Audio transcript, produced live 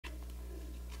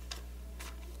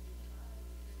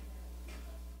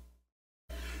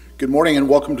Good morning and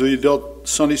welcome to the Adult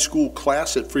Sunday School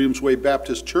class at Freedom's Way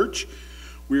Baptist Church.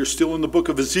 We are still in the book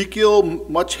of Ezekiel.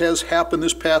 Much has happened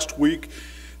this past week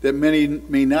that many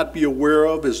may not be aware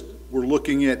of as we're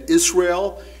looking at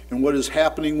Israel and what is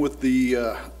happening with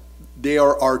the they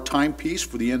are our timepiece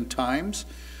for the end times.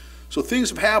 So things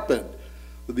have happened.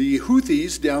 The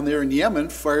Houthis down there in Yemen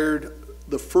fired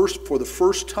for the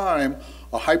first time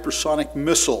a hypersonic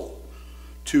missile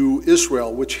to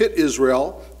Israel, which hit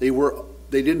Israel.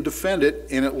 They didn't defend it,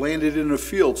 and it landed in a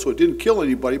field, so it didn't kill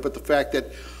anybody, but the fact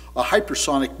that a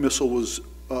hypersonic missile was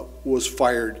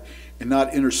fired and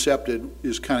not intercepted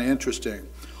is kind of interesting.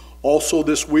 Also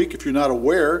this week, if you're not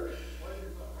aware,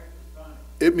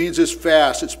 it means it's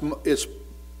fast. It's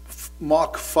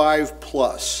Mach 5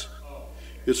 plus.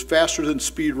 It's faster than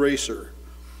Speed Racer,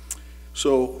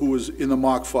 so who was in the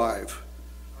Mach 5.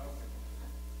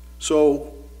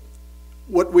 So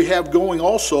what we have going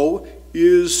also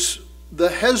is the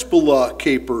Hezbollah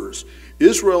capers.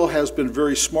 Israel has been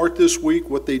very smart this week.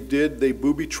 What they did, they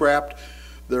booby-trapped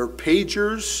their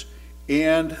pagers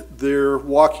and their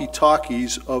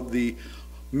walkie-talkies of the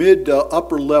mid to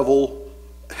upper level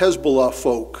Hezbollah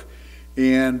folk.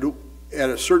 And at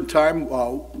a certain time,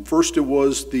 first it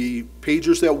was the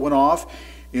pagers that went off,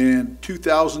 and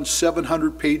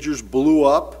 2,700 pagers blew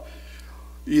up,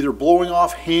 either blowing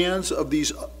off hands of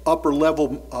these upper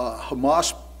level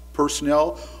Hamas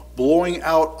personnel, blowing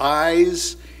out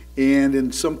eyes, and in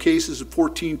some cases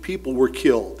 14 people were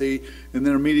killed. And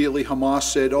then immediately Hamas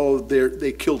said, oh,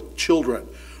 they killed children.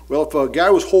 Well, if a guy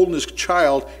was holding his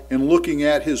child and looking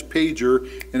at his pager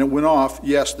and it went off,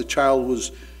 yes, the child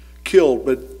was killed.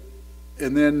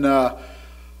 And then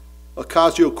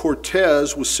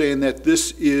Ocasio-Cortez was saying that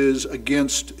this is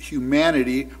against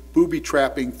humanity,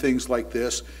 booby-trapping things like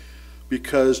this,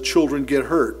 because children get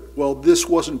hurt. Well, this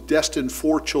wasn't destined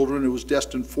for children. It was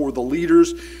destined for the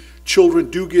leaders. Children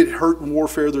do get hurt in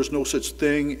warfare. There's no such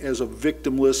thing as a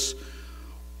victimless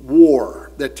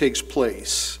war that takes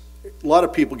place. A lot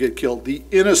of people get killed. The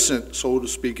innocent, so to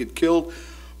speak, get killed.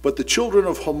 But the children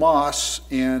of Hamas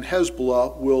and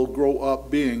Hezbollah will grow up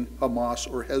being Hamas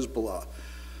or Hezbollah.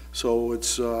 So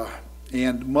it's,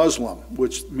 and Muslim,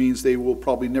 which means they will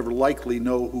probably never likely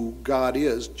know who God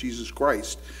is, Jesus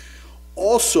Christ.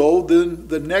 Also, then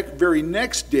the very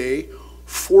next day,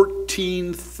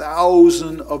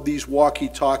 14,000 of these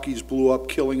walkie-talkies blew up,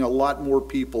 killing a lot more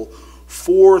people.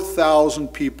 4,000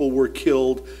 people were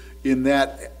killed in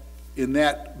that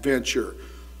venture.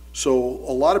 So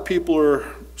a lot of people are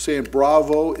saying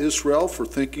bravo Israel for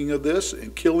thinking of this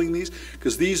and killing these,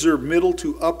 because these are middle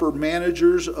to upper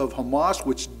managers of Hamas,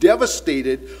 which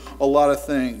devastated a lot of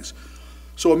things.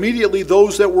 So immediately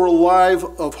those that were alive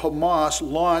of Hamas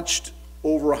launched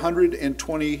over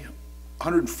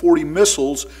 140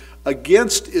 missiles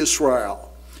against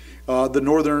Israel, the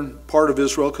northern part of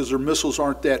Israel, because their missiles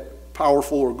aren't that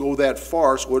powerful or go that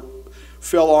far, so it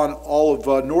fell on all of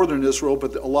northern Israel,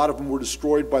 but a lot of them were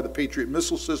destroyed by the Patriot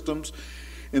missile systems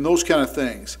and those kind of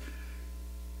things.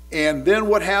 And then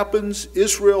what happens?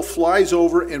 Israel flies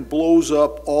over and blows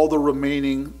up all the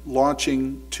remaining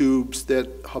launching tubes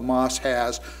that Hamas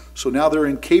has. So now they're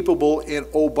incapable, and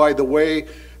oh, by the way,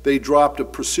 they dropped a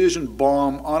precision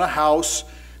bomb on a house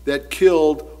that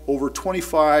killed over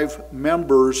 25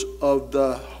 members of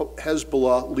the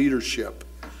Hezbollah leadership.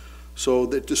 So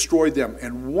that destroyed them.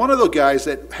 And one of the guys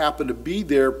that happened to be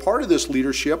there, part of this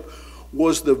leadership,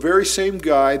 was the very same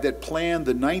guy that planned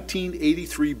the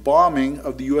 1983 bombing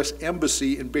of the U.S.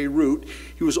 Embassy in Beirut.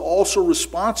 He was also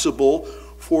responsible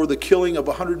for the killing of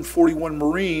 141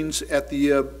 Marines at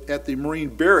the Marine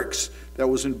barracks that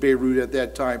was in Beirut at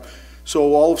that time.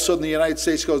 So all of a sudden the United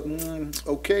States goes,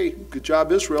 okay, good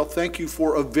job Israel, thank you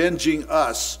for avenging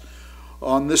us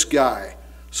on this guy.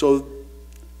 So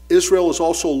Israel is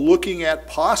also looking at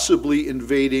possibly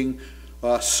invading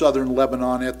southern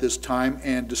Lebanon at this time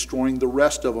and destroying the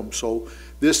rest of them. So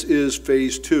this is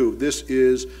phase 2. This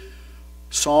is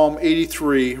Psalm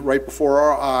 83 right before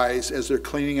our eyes as they're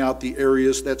cleaning out the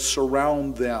areas that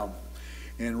surround them.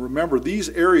 And remember, these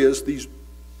areas,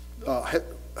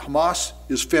 Hamas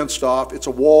is fenced off. It's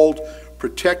a walled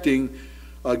protecting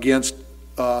against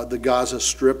the Gaza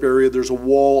Strip area. There's a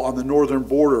wall on the northern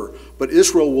border. But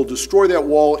Israel will destroy that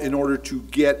wall in order to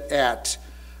get at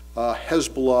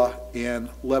Hezbollah and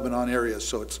Lebanon areas.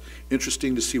 So it's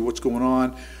interesting to see what's going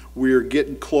on. We're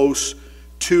getting close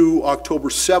to October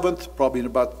 7th, probably in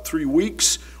about 3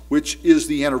 weeks, which is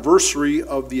the anniversary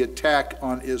of the attack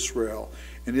on Israel.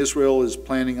 And Israel is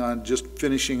planning on just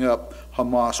finishing up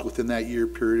Hamas within that year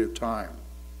period of time.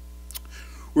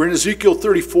 We're in Ezekiel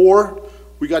 34.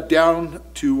 We got down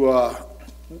to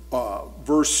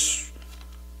verse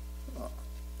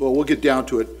well, we'll get down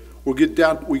to it.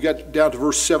 We got down to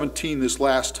verse 17 this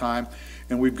last time,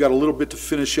 and we've got a little bit to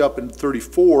finish up in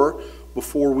 34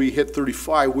 before we hit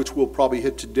 35, which we'll probably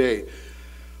hit today.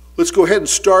 Let's go ahead and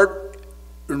start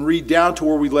and read down to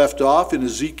where we left off in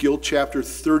Ezekiel chapter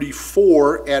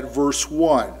 34 at verse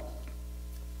 1.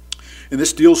 And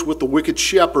this deals with the wicked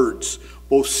shepherds,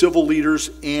 both civil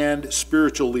leaders and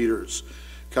spiritual leaders,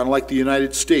 kind of like the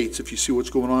United States, if you see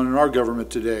what's going on in our government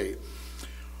today.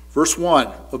 Verse 1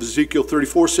 of Ezekiel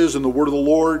 34 says, And the word of the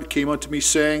Lord came unto me,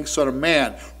 saying, Son of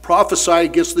man, prophesy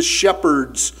against the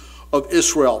shepherds of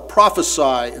Israel.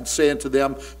 Prophesy and say unto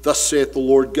them, Thus saith the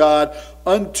Lord God,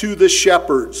 unto the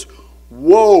shepherds,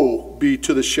 Woe be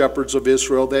to the shepherds of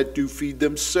Israel that do feed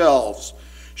themselves.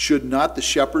 Should not the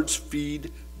shepherds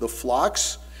feed the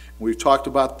flocks? We've talked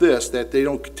about this, that they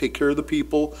don't take care of the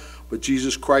people, but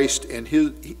Jesus Christ and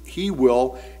he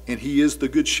will, and he is the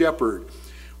good shepherd.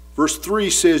 Verse 3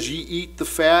 says, Ye eat the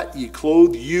fat, ye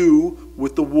clothe you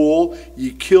with the wool,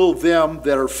 ye kill them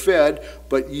that are fed,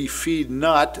 but ye feed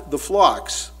not the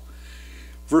flocks.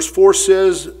 Verse 4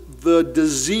 says, The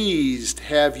diseased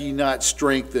have ye not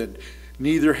strengthened,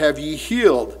 neither have ye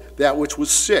healed that which was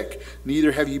sick,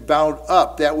 neither have ye bound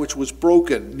up that which was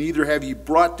broken, neither have ye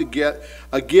brought to get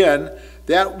again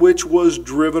that which was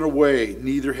driven away,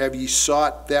 neither have ye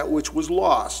sought that which was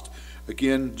lost.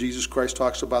 Again, Jesus Christ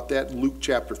talks about that in Luke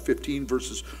chapter 15,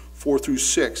 verses 4 through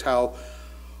 6, how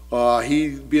he,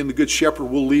 being the good shepherd,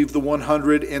 will leave the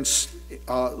 100 and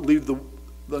leave the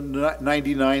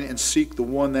 99 and seek the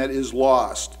one that is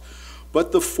lost.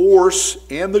 But the force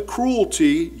and the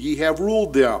cruelty ye have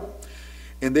ruled them,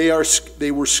 and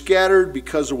they were scattered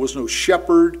because there was no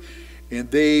shepherd, and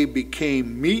they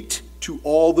became meat to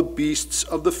all the beasts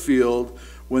of the field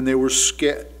when they were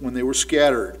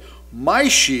scattered. My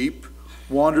sheep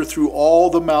wander through all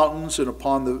the mountains and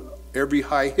upon every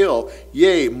high hill.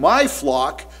 Yea, my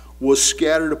flock was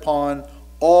scattered upon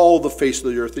all the face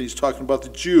of the earth. And he's talking about the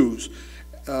Jews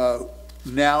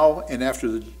now and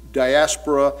after the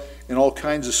diaspora and all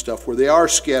kinds of stuff, where they are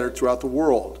scattered throughout the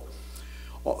world.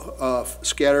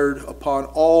 Scattered upon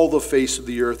all the face of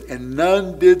the earth, and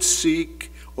none did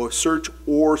seek or search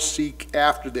or seek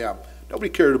after them. Nobody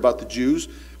cared about the Jews.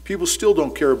 People still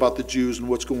don't care about the Jews and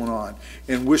what's going on,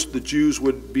 and wish the Jews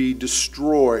would be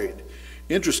destroyed.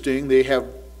 Interesting, they have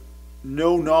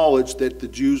no knowledge that the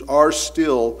Jews are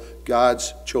still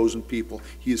God's chosen people.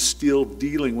 He is still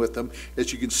dealing with them,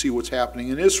 as you can see what's happening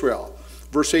in Israel.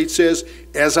 Verse 8 says,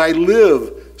 As I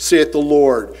live, saith the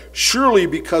Lord, surely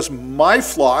because my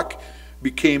flock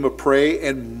became a prey,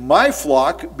 and my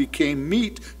flock became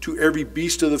meat to every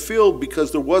beast of the field,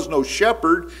 because there was no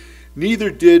shepherd, neither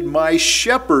did my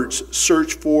shepherds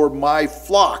search for my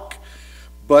flock.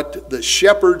 But the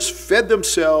shepherds fed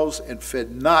themselves and fed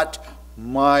not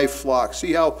my flock.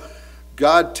 See how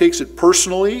God takes it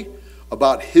personally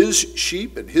about his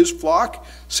sheep and his flock?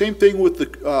 Same thing with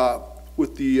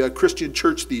the Christian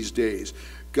church these days.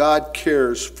 God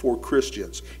cares for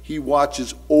Christians. He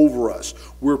watches over us.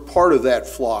 We're part of that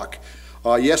flock.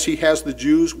 Yes, he has the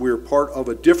Jews. We're part of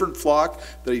a different flock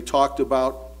that he talked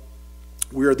about.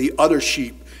 We are the other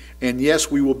sheep. And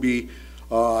yes, we will be,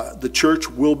 the church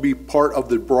will be part of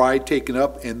the bride taken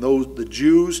up, and the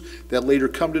Jews that later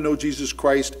come to know Jesus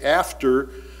Christ after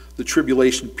the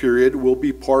tribulation period will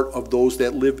be part of those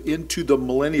that live into the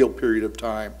millennial period of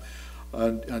time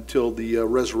until the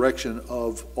resurrection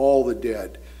of all the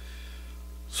dead.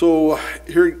 So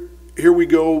here we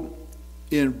go.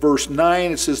 In verse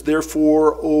 9 it says,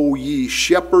 Therefore, O ye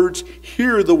shepherds,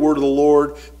 hear the word of the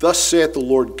Lord. Thus saith the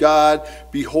Lord God,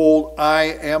 Behold,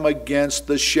 I am against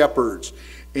the shepherds,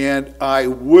 and I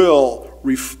will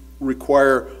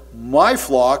require my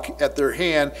flock at their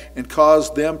hand, and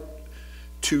cause them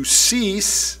to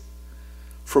cease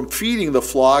from feeding the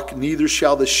flock, neither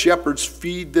shall the shepherds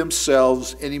feed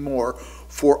themselves anymore.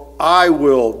 For I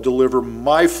will deliver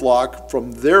my flock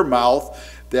from their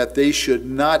mouth, that they should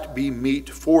not be meat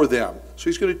for them. So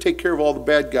he's going to take care of all the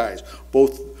bad guys,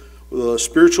 both the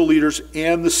spiritual leaders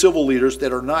and the civil leaders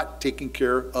that are not taking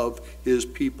care of his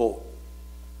people.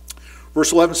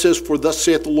 Verse 11 says, For thus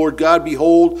saith the Lord God,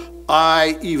 Behold,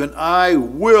 I, even I,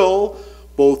 will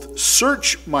both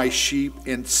search my sheep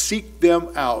and seek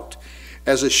them out,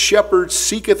 as a shepherd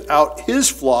seeketh out his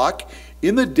flock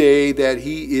in the day that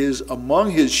he is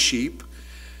among his sheep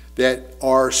that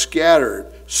are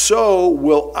scattered. So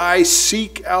will I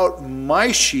seek out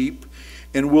my sheep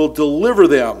and will deliver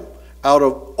them out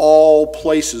of all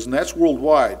places. And that's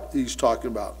worldwide he's talking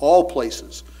about, all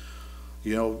places.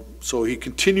 You know, so he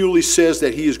continually says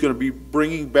that he is going to be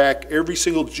bringing back every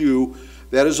single Jew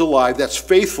that is alive, that's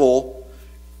faithful,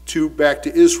 back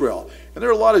to Israel. And there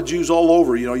are a lot of Jews all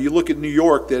over. You know, you look at New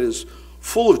York, that is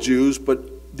full of Jews, but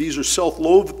these are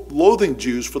self-loathing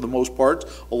Jews for the most part.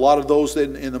 A lot of those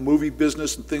in the movie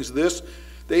business and things of this,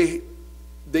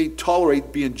 they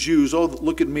tolerate being Jews. Oh,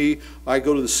 look at me, I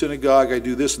go to the synagogue, I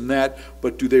do this and that.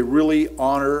 But do they really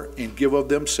honor and give of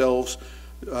themselves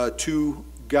to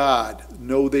God?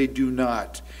 No, they do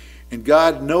not. And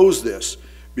God knows this,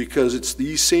 because it's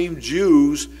these same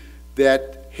Jews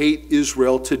that hate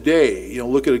Israel today. You know,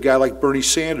 look at a guy like Bernie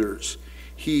Sanders.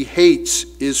 He hates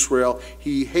Israel.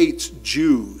 He hates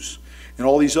Jews. And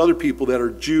all these other people that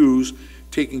are Jews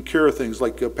taking care of things,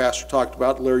 like Pastor talked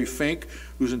about, Larry Fink,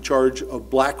 who's in charge of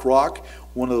BlackRock,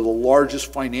 one of the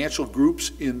largest financial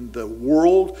groups in the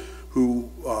world, who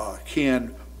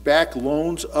can back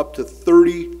loans up to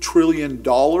 $30 trillion.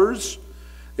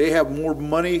 They have more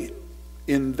money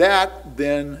in that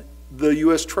than the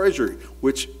U.S. Treasury,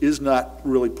 which is not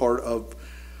really part of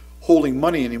holding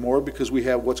money anymore, because we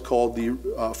have what's called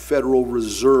the Federal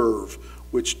Reserve,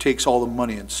 which takes all the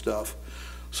money and stuff.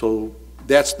 So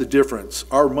that's the difference.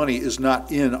 Our money is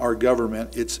not in our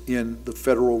government. It's in the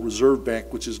Federal Reserve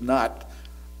Bank, which is not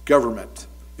government.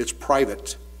 It's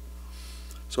private.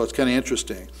 So it's kind of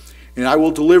interesting. And I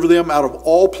will deliver them out of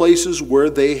all places where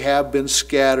they have been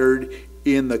scattered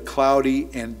in the cloudy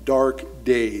and dark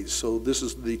days. So this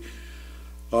is the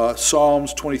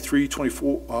Psalms 23,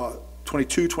 24,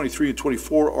 22, 23, and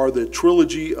 24 are the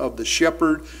trilogy of the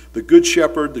shepherd, the good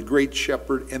shepherd, the great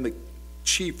shepherd, and the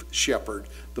chief shepherd,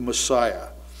 the Messiah.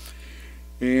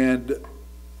 And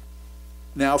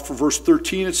now for verse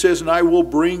 13 it says, and I will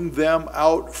bring them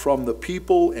out from the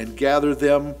people and gather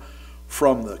them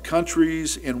from the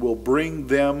countries, and will bring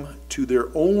them to their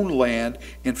own land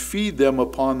and feed them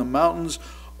upon the mountains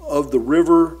of the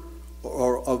river,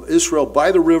 or of Israel,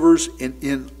 by the rivers, and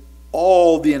in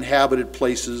all the inhabited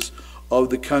places of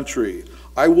the country.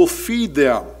 I will feed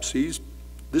them. See,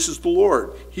 this is the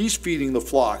Lord. He's feeding the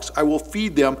flocks. I will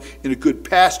feed them in a good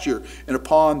pasture and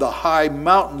upon the high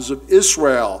mountains of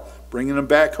Israel, bringing them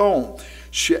back home.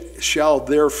 Shall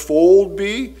their fold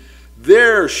be?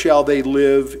 There shall they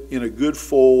live in a good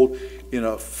fold. In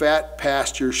a fat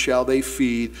pasture shall they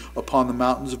feed upon the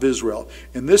mountains of Israel.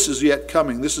 And this is yet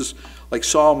coming. This is like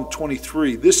Psalm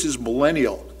 23. This is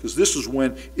millennial, because this is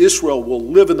when Israel will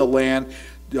live in the land.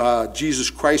 Jesus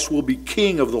Christ will be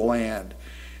king of the land.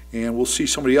 And we'll see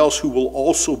somebody else who will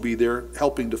also be there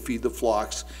helping to feed the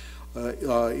flocks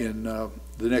in the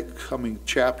next coming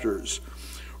chapters.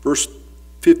 Verse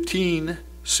 15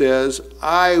 says,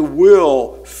 I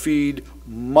will feed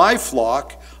my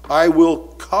flock. I will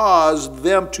cause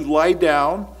them to lie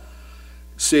down,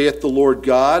 saith the Lord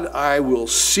God. I will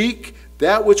seek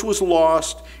that which was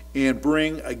lost, and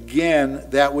bring again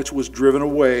that which was driven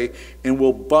away, and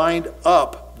will bind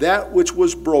up that which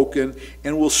was broken,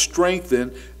 and will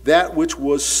strengthen that which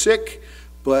was sick.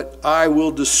 But I will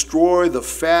destroy the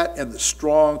fat and the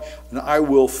strong, and I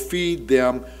will feed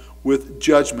them with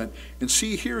judgment. And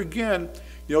see here again,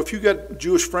 you know, if you got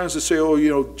Jewish friends that say, oh, you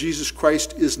know, Jesus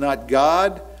Christ is not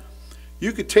God,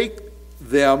 you could take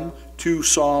them to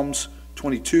Psalms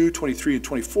 22, 23, and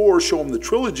 24, show them the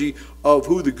trilogy of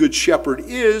who the Good Shepherd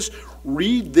is,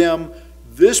 read them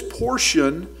this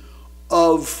portion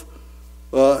of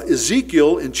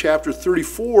Ezekiel in chapter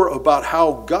 34 about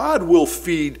how God will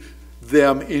feed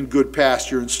them in good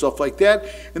pasture and stuff like that.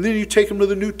 And then you take them to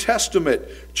the New Testament,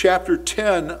 chapter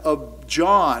 10 of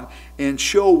John, and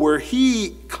show where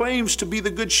he claims to be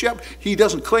the Good Shepherd. He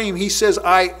doesn't claim, he says,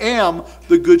 I am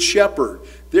the Good Shepherd.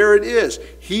 There it is.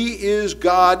 He is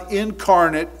God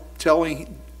incarnate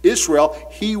telling Israel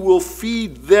he will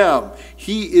feed them.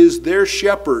 He is their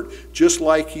shepherd, just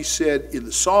like he said in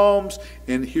the Psalms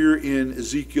and here in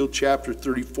Ezekiel chapter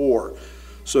 34.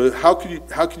 So how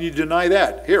can you deny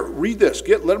that? Here, read this.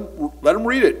 Let them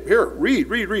read it. Here,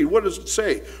 read. What does it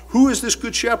say? Who is this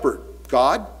good shepherd?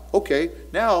 God? Okay,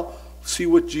 now see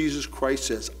what Jesus Christ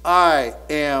says. I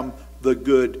am the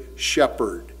good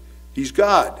shepherd. He's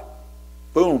God.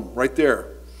 Boom, right there.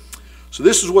 So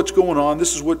this is what's going on.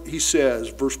 This is what he says.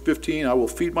 Verse 15, I will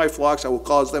feed my flocks. I will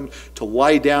cause them to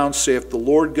lie down, saith the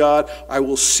Lord God. I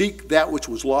will seek that which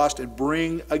was lost and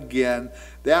bring again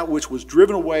that which was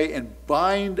driven away, and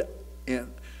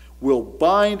will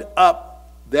bind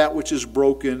up that which is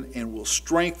broken, and will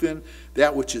strengthen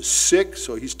that which is sick.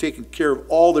 So he's taking care of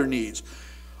all their needs.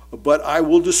 But I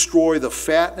will destroy the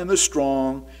fat and the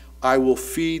strong. I will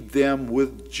feed them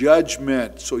with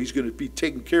judgment. So he's going to be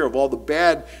taking care of all the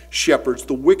bad shepherds,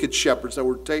 the wicked shepherds that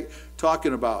we're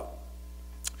talking about.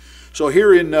 So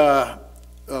here in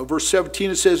verse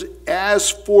 17 it says, as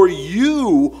for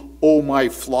you, O my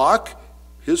flock,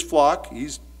 his flock,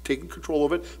 he's taking control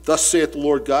of it. Thus saith the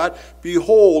Lord God,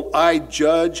 behold, I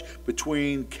judge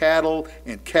between cattle,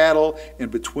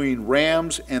 and between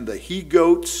rams and the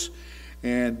he-goats.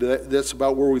 And that's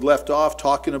about where we left off,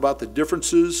 talking about the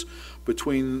differences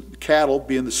between cattle,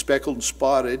 being the speckled and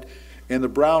spotted, and the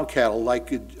brown cattle,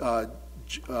 like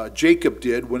Jacob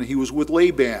did when he was with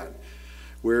Laban,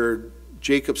 where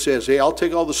Jacob says, hey, I'll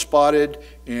take all the spotted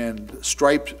and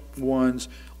striped ones.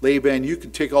 Laban, you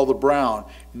can take all the brown.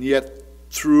 And yet,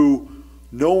 through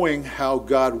knowing how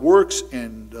God works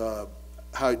and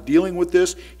how dealing with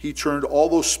this, he turned all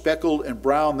those speckled and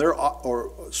brown,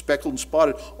 or speckled and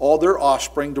spotted, all their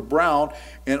offspring to brown,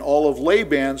 and all of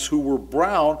Laban's who were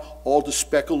brown, all to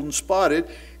speckled and spotted.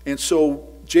 And so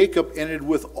Jacob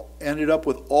ended up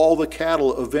with all the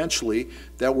cattle eventually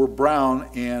that were brown,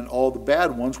 and all the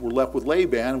bad ones were left with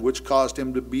Laban, which caused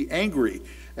him to be angry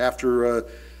after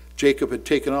Jacob had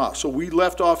taken off. So we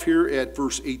left off here at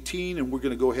verse 18, and we're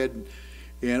going to go ahead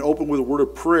and open with a word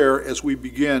of prayer as we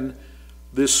begin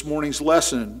this morning's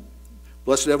lesson.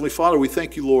 Blessed Heavenly Father, we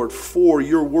thank you, Lord, for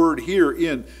your word here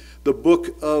in the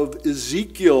book of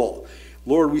Ezekiel.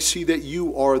 Lord, we see that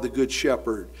you are the good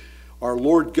shepherd. Our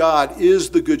Lord God is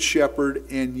the good shepherd,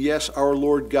 and yes, our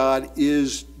Lord God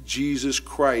is Jesus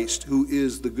Christ, who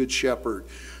is the good shepherd,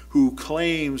 who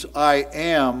claims, I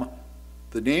am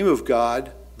the name of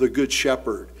God, the good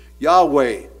shepherd.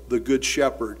 Yahweh, the good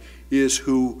shepherd, is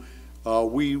who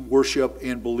we worship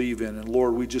and believe in. And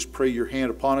Lord, we just pray your hand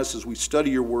upon us as we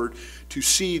study your word to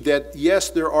see that,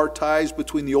 yes, there are ties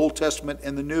between the Old Testament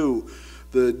and the New.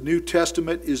 The New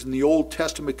Testament is in the Old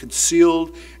Testament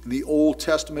concealed, and the Old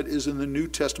Testament is in the New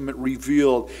Testament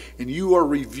revealed. And you are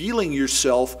revealing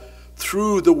yourself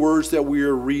through the words that we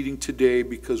are reading today,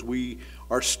 because we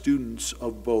are students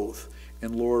of both.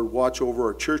 And Lord, watch over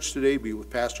our church today, be with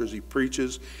Pastor as he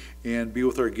preaches, and be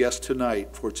with our guest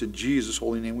tonight. For it's in Jesus'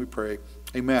 holy name we pray.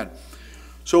 Amen.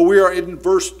 So we are in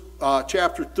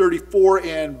chapter 34,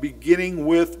 and beginning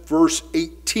with verse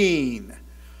 18.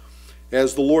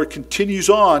 As the Lord continues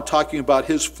on talking about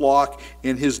his flock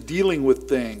and his dealing with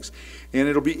things. And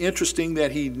it'll be interesting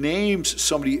that he names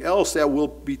somebody else that will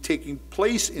be taking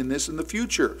place in this in the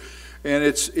future. And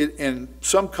and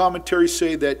some commentaries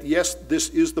say that, yes, this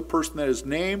is the person that is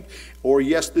named, or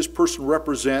yes, this person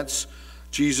represents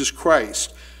Jesus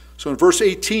Christ. So in verse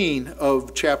 18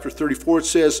 of chapter 34, it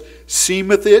says,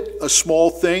 seemeth it a small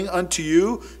thing unto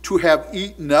you to have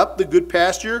eaten up the good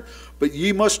pasture? But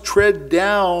ye must tread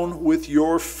down with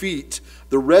your feet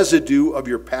the residue of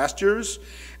your pastures,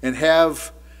 and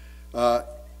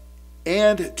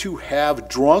to have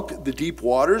drunk the deep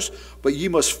waters. But ye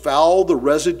must foul the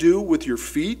residue with your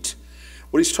feet.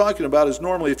 What he's talking about is,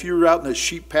 normally if you're out in the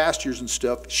sheep pastures and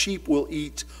stuff, sheep will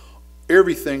eat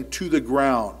everything to the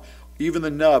ground, even the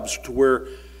nubs, to where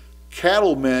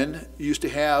cattlemen used to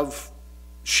have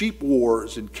sheep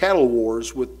wars and cattle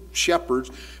wars with shepherds,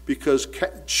 because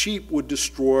sheep would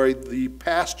destroy the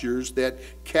pastures that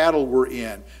cattle were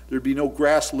in. There'd be no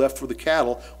grass left for the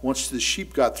cattle once the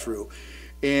sheep got through.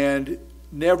 And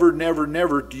never, never,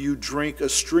 never do you drink a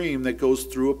stream that goes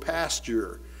through a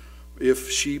pasture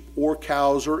if sheep or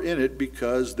cows are in it,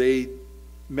 because they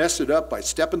mess it up by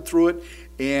stepping through it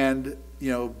and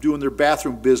doing their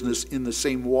bathroom business in the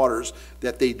same waters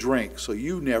that they drink. So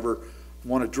you never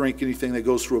want to drink anything that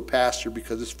goes through a pasture,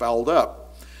 because it's fouled up.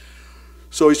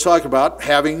 So he's talking about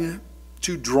having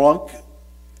to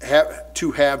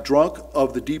have drunk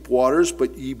of the deep waters,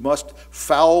 but ye must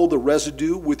foul the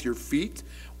residue with your feet.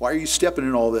 Why are you stepping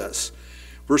in all this?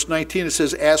 Verse 19, it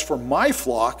says, as for my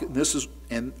flock,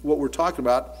 and what we're talking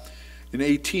about in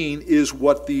 18 is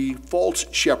what the false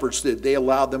shepherds did. They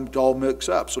allowed them to all mix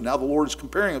up. So now the Lord is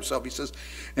comparing himself. He says,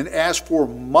 and as for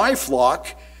my flock,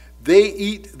 they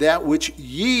eat that which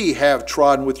ye have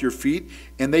trodden with your feet,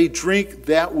 and they drink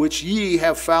that which ye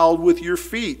have fouled with your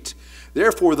feet.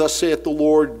 Therefore, thus saith the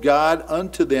Lord God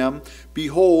unto them,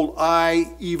 behold,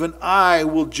 I, even I,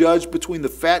 will judge between the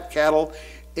fat cattle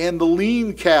and the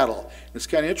lean cattle. It's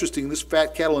kind of interesting. This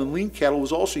fat cattle and lean cattle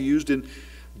was also used in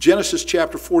Genesis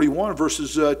chapter 41,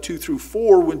 verses 2 through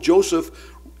 4, when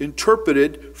Joseph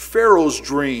interpreted Pharaoh's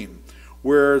dream,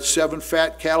 where 7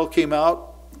 fat cattle came out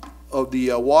of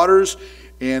the waters,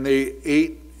 and they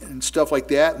ate and stuff like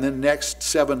that. And then next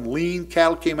 7 lean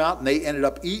cattle came out, and they ended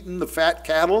up eating the fat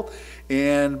cattle,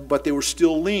 but they were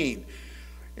still lean.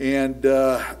 And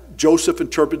Joseph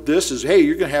interpreted this as, hey,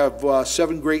 you're going to have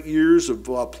 7 great years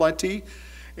of plenty,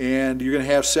 and you're going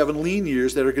to have 7 lean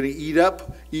years that are going to eat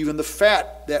up even the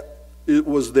fat that it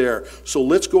was there. So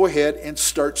let's go ahead and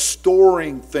start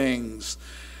storing things,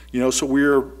 so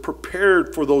we're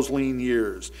prepared for those lean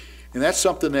years. And that's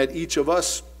something that each of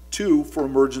us two for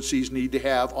emergencies need to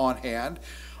have on hand.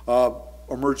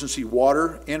 Emergency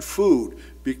water and food,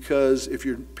 because if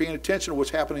you're paying attention to what's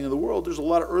happening in the world, there's a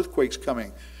lot of earthquakes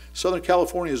coming. Southern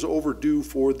California is overdue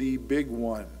for the big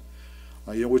one,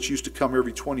 which used to come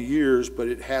every 20 years, but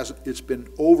it's been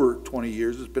over 20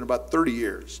 years. It's been about 30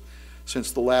 years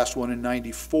since the last one in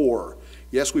 '94.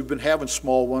 Yes, we've been having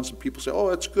small ones, and people say, oh,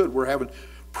 that's good. We're having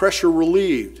pressure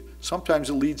relieved. Sometimes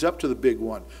it leads up to the big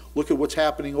one. Look at what's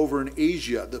happening over in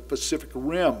Asia, the Pacific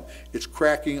Rim. It's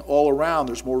cracking all around.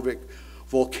 There's more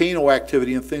volcano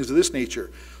activity and things of this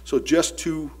nature. So just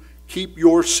to keep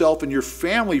yourself and your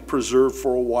family preserved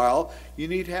for a while, you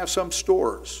need to have some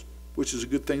stores, which is a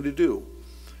good thing to do.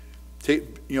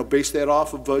 Base that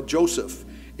off of Joseph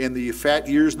and the fat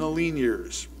years and the lean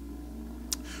years.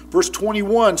 Verse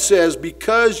 21 says,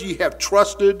 because ye have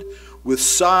trusted with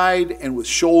side and with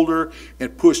shoulder,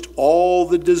 and pushed all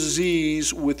the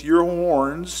disease with your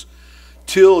horns,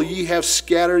 till ye have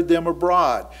scattered them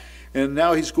abroad. And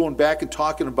now he's going back and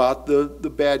talking about the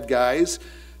bad guys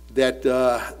that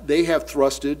they have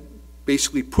thrusted,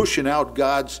 basically pushing out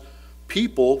God's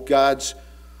people, God's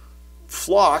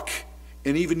flock,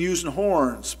 and even using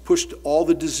horns. Pushed all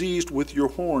the diseased with your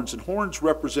horns. And horns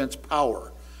represents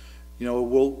power.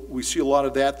 We see a lot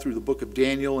of that through the book of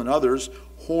Daniel and others.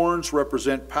 Horns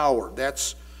represent power.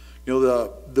 That's,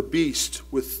 the beast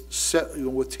with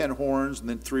 10 horns, and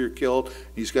then 3 are killed. And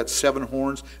he's got 7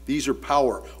 horns. These are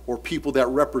power, or people that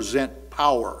represent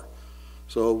power.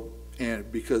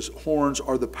 And because horns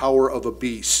are the power of a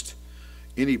beast.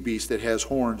 Any beast that has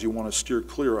horns you want to steer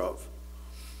clear of.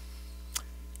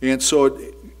 And so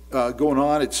going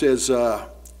on, it says,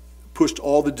 pushed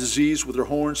all the disease with their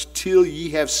horns till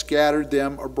ye have scattered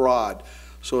them abroad.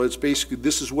 So it's basically,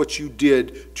 this is what you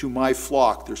did to my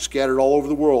flock. They're scattered all over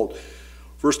the world.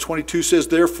 Verse 22 says,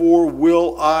 therefore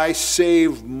will I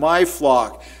save my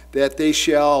flock, that they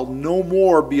shall no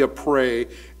more be a prey,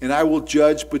 and I will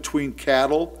judge between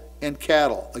cattle and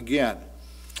cattle. Again,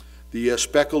 the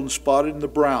speckled and spotted and the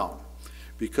brown,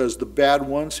 because the bad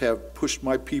ones have pushed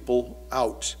my people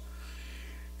out.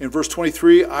 In verse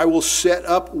 23, I will set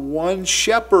up one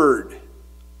shepherd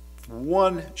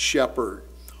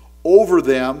over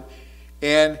them,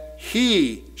 and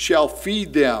he shall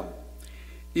feed them,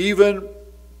 even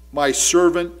my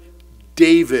servant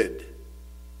David.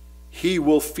 He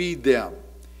will feed them,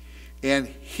 and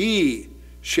he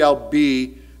shall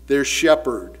be their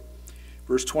shepherd.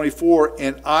 Verse 24,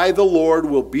 and I, the Lord,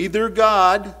 will be their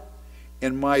God,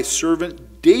 and my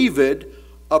servant David,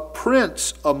 a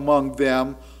prince among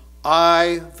them.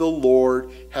 I, the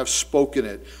Lord, have spoken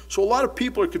it. So a lot of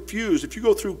people are confused. If you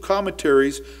go through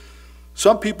commentaries,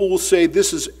 some people will say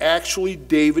this is actually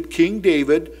David, King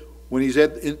David, when he's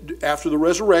after the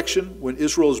resurrection, when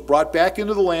Israel is brought back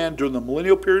into the land during the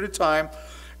millennial period of time,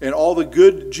 and all the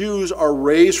good Jews are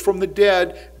raised from the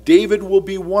dead. David will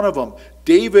be one of them.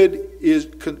 David is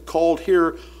called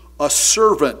here a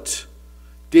servant.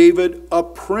 David, a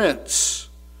prince.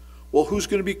 Well, who's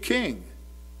going to be king?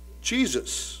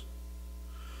 Jesus.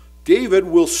 David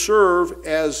will serve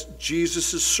as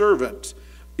Jesus' servant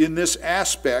in this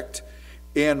aspect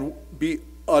and be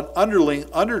an underling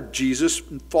under Jesus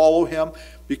and follow him,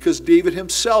 because David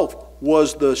himself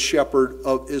was the shepherd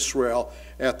of Israel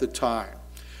at the time.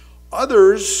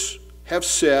 Others have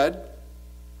said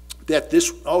that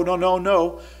this,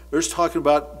 no. There's talking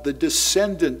about the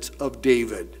descendant of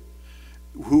David,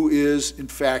 who is, in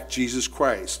fact, Jesus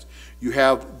Christ. You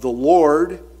have the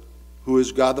Lord, who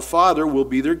is God the Father, will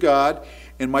be their God,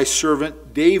 and my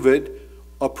servant David,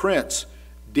 a prince.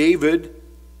 David,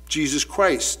 Jesus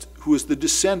Christ, who is the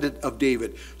descendant of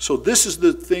David. So this is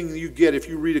the thing you get if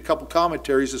you read a couple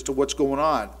commentaries as to what's going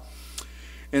on.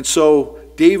 And so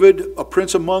David, a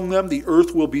prince among them, the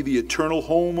earth will be the eternal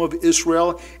home of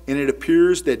Israel, and it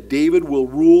appears that David will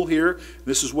rule here.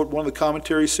 This is what one of the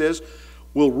commentaries says,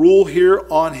 will rule here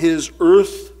on his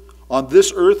earth, on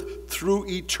this earth through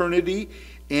eternity,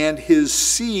 and his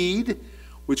seed,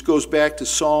 which goes back to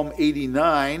Psalm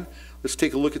 89. Let's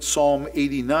take a look at Psalm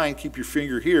 89. Keep your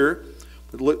finger here.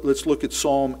 But let's look at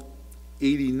Psalm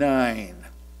 89.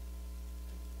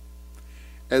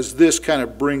 As this kind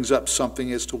of brings up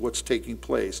something as to what's taking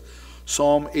place.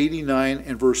 Psalm 89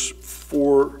 and verse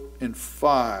 4 and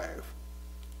 5.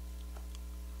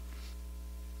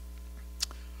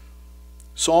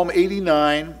 Psalm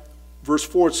 89, verse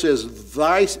 4, it says,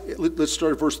 let's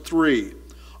start at verse 3.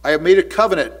 I have made a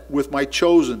covenant with my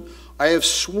chosen. I have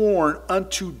sworn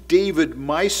unto David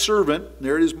my servant,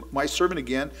 there it is, my servant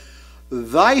again,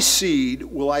 thy seed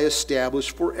will I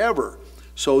establish forever.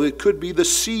 So it could be the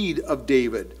seed of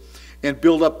David. And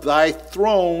build up thy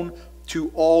throne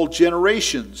to all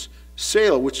generations.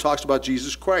 Selah, which talks about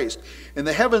Jesus Christ. And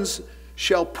the heavens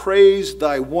shall praise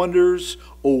thy wonders,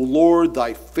 O Lord,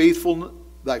 thy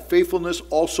faithfulness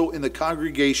also in the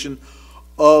congregation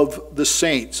of the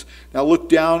saints. Now look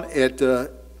down at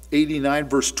 89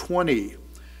 verse 20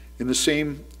 in the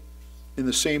same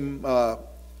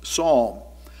psalm,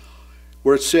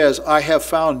 where it says, I have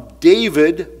found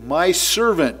David my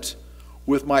servant,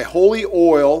 with my holy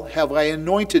oil have I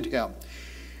anointed him.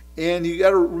 And you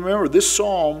got to remember, this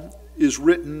psalm is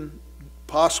written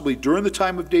possibly during the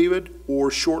time of David or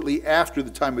shortly after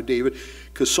the time of David,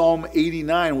 because Psalm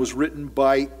 89 was written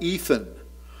by Ethan,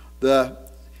 the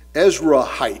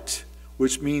Ezrahite,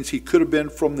 which means he could have been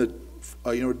from the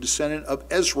descendant of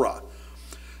Ezra.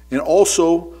 And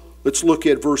also, let's look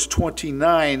at verse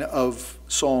 29 of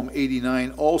Psalm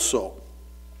 89 also,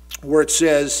 where it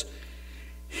says,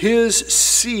 his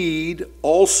seed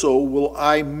also will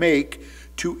I make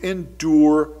to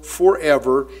endure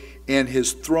forever, and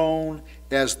his throne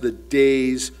as the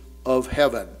days of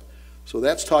heaven. So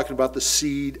that's talking about the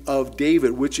seed of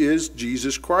David, which is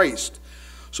Jesus Christ.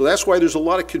 So that's why there's a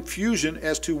lot of confusion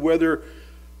as to whether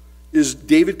is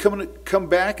David coming to come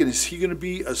back, and is he going to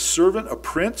be a servant, a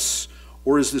prince,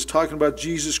 or is this talking about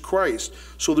Jesus Christ?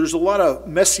 So there's a lot of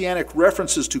messianic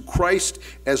references to Christ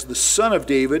as the son of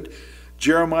David.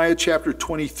 Jeremiah chapter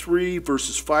 23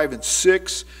 verses 5 and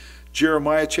 6,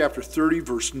 Jeremiah chapter 30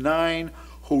 verse 9,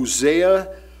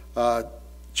 Hosea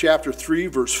chapter 3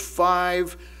 verse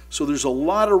 5. So there's a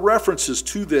lot of references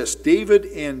to this. David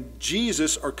and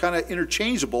Jesus are kind of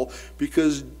interchangeable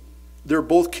because they're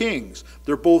both kings.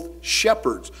 They're both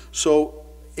shepherds. So,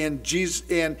 and Jesus,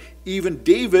 and even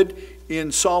David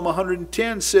in Psalm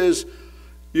 110 says,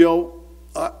 the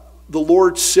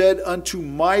Lord said unto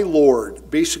my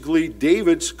Lord. Basically,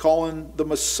 David's calling the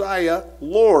Messiah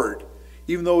Lord,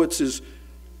 even though it's his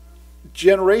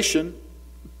generation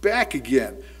back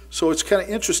again. So it's kind of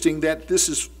interesting that this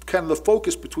is kind of the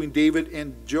focus between David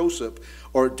and Joseph,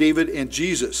 or David and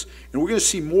Jesus. And we're going to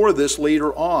see more of this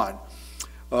later on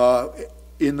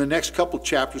in the next couple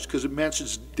chapters, because it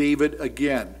mentions David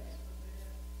again.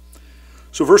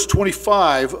 So verse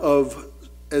 25 of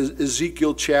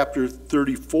Ezekiel chapter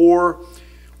 34,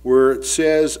 where it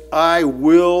says, I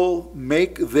will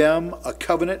make them a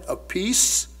covenant of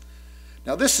peace.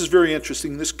 Now this is very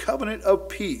interesting, this covenant of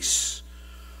peace.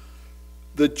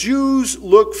 The Jews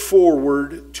look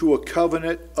forward to a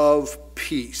covenant of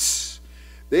peace.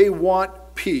 They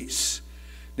want peace.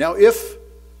 Now if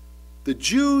the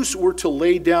Jews were to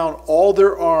lay down all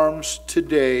their arms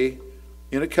today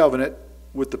in a covenant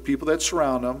with the people that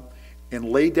surround them, and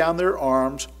lay down their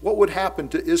arms, what would happen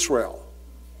to Israel?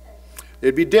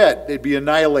 They'd be dead. They'd be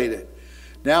annihilated.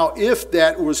 Now, if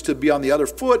that was to be on the other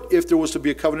foot, if there was to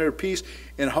be a covenant of peace,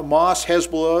 and Hamas,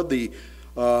 Hezbollah, the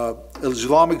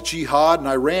Islamic Jihad, and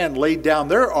Iran laid down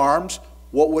their arms,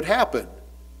 what would happen?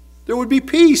 There would be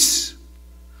peace.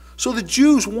 So the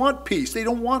Jews want peace. They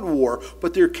don't want war,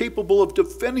 but they're capable of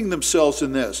defending themselves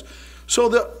in this. So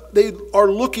they are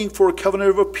looking for a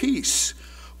covenant of peace.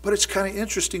 But it's kind of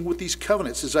interesting with these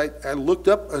covenants. As I looked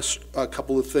up a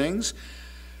couple of things.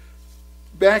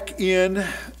 Back in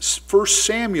 1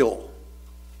 Samuel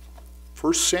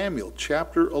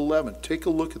chapter 11. Take a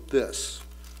look at this.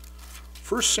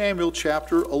 1 Samuel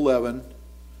chapter 11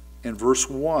 and verse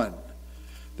 1.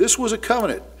 This was a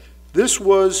covenant. This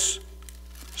was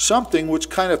something which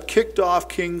kind of kicked off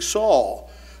King Saul.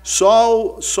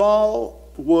 Saul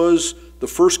was the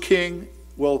first king,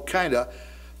 well, kind of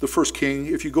the first king.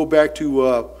 If you go back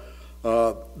to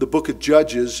the book of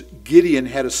Judges, Gideon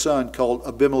had a son called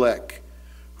Abimelech,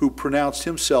 who pronounced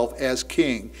himself as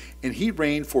king, and he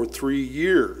reigned for 3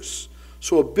 years.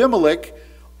 So Abimelech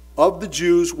of the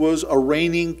Jews was a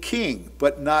reigning king,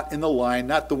 but not in the line,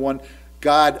 not the one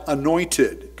God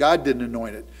anointed. God didn't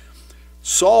anoint it.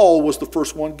 Saul was the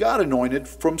first one God anointed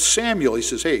from Samuel. He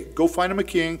says, hey, go find him a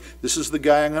king. This is the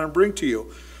guy I'm going to bring to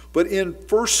you. But in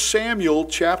 1 Samuel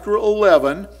chapter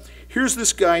 11, here's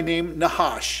this guy named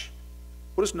Nahash.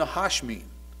 What does Nahash mean?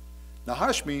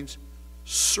 Nahash means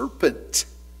serpent.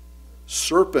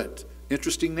 Serpent.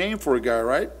 Interesting name for a guy,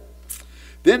 right?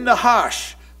 Then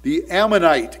Nahash, the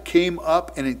Ammonite, came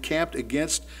up and encamped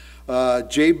against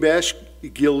Jabesh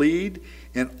Gilead.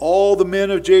 And all the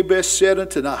men of Jabesh said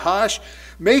unto Nahash,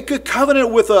 make a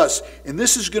covenant with us. And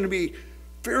this is going to be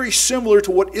very similar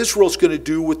to what Israel's going to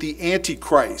do with the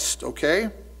Antichrist, okay?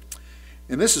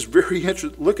 And this is very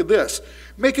interesting. Look at this.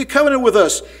 Make a covenant with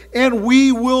us, and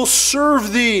we will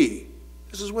serve thee.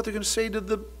 This is what they're going to say to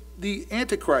the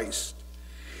Antichrist.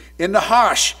 And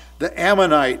Nahash, the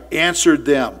Ammonite, answered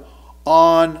them,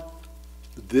 on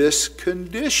this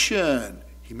condition.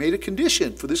 He made a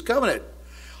condition for this covenant.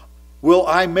 Will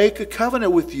I make a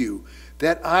covenant with you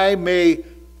that I may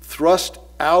thrust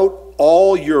out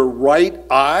all your right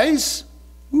eyes?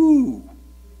 Ooh,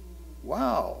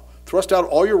 wow. Thrust out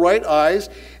all your right eyes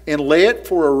and lay it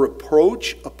for a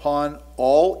reproach upon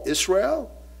all Israel?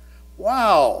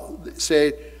 Wow.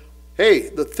 Say, hey,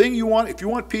 the thing you want, if you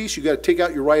want peace, you got to take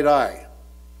out your right eye.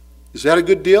 Is that a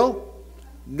good deal?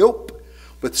 Nope.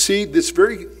 But see, it's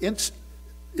very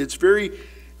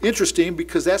interesting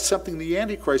because that's something the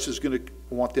Antichrist is going to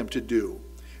want them to do.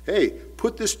 Hey,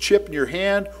 put this chip in your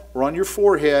hand or on your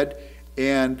forehead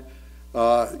and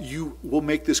you will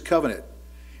make this covenant.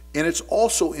 And it's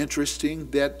also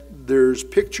interesting that there's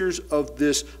pictures of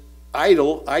this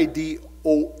idol,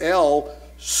 I-D-O-L,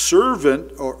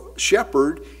 servant or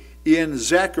shepherd in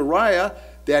Zechariah,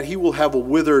 that he will have a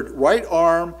withered right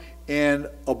arm and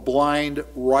a blind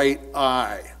right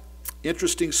eye.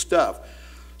 Interesting stuff.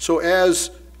 So as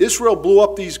Israel blew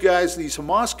up these guys, these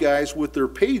Hamas guys, with their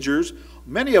pagers,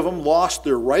 many of them lost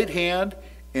their right hand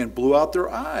and blew out their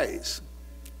eyes.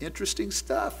 Interesting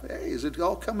stuff. Hey, is it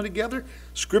all coming together?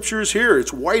 Scripture is here.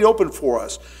 It's wide open for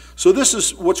us. So this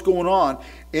is what's going on.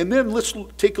 And then let's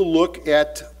take a look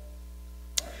at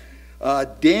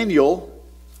Daniel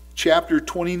chapter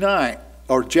 29,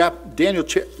 or Daniel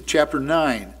chapter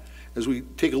 9, as we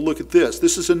take a look at this.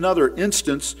 This is another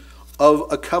instance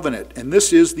of a covenant, and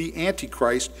this is the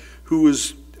Antichrist who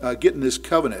is getting this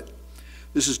covenant.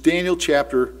 This is Daniel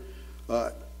chapter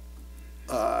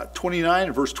 29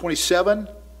 and verse 27.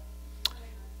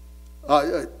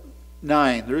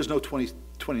 9. There is no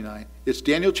 29. It's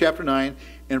Daniel chapter 9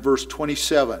 and verse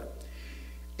 27.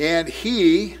 And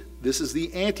he, this is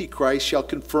the Antichrist, shall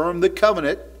confirm the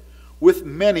covenant with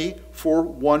many for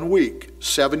 1 week,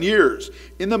 7 years.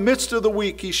 In the midst of the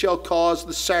week he shall cause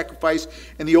the sacrifice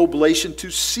and the oblation to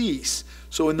cease.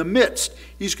 So in the midst,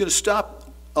 he's going to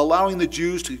stop allowing the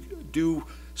Jews to do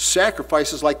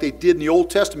sacrifices like they did in the Old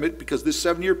Testament, because this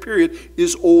 7-year period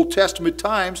is Old Testament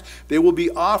times. They will be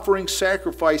offering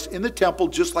sacrifice in the temple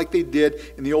just like they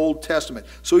did in the Old Testament.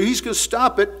 So he's going to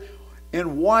stop it.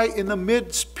 And why in the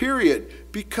midst period?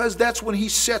 Because that's when he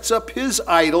sets up his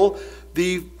idol,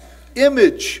 the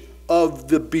image of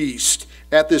the beast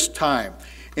at this time.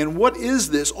 And what is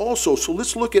this also? So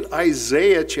let's look at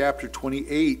Isaiah chapter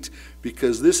 28,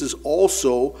 because this is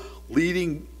also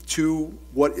leading to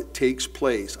what it takes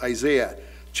place. Isaiah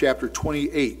chapter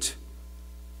 28.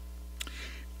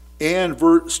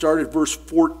 And start at verse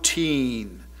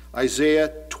 14.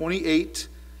 Isaiah 28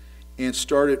 and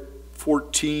start at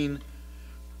 14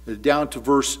 down to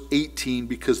verse 18,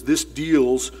 because this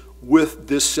deals with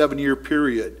this 7-year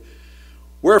period.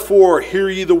 Wherefore, hear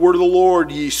ye the word of the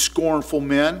Lord, ye scornful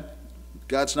men.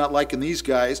 God's not liking these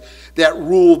guys that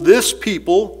rule this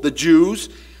people, the Jews,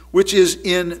 which is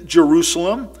in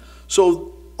Jerusalem.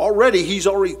 So he's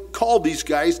already called these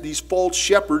guys, these false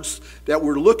shepherds that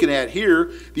we're looking at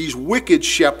here, these wicked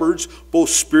shepherds, both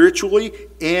spiritually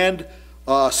and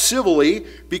civilly,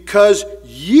 because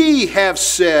ye have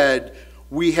said,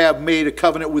 we have made a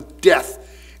covenant with death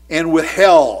and with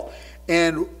hell,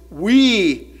 and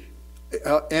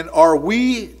are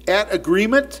we at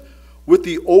agreement with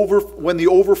when the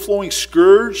overflowing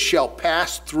scourge shall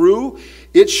pass through?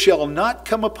 It shall not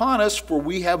come upon us, for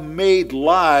we have made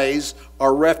lies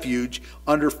our refuge.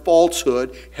 Under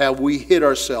falsehood have we hid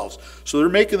ourselves. So they're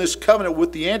making this covenant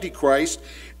with the Antichrist,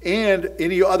 and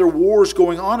any other wars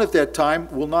going on at that time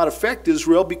will not affect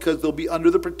Israel, because they'll be under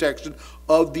the protection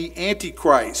of the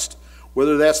Antichrist.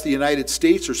 Whether that's the United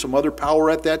States or some other power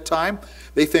at that time,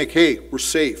 they think, hey, we're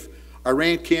safe.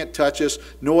 Iran can't touch us.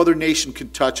 No other nation can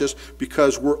touch us,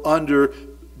 because we're under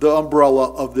the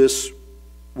umbrella of this.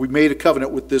 We made a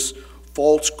covenant with this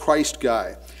false Christ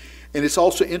guy. And it's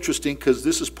also interesting, because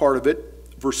this is part of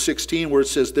it, verse 16, where it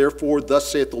says, therefore, thus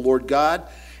saith the Lord God,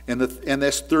 and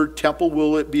this third temple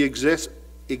will it be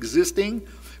existing.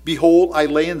 Behold, I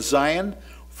lay in Zion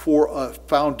for a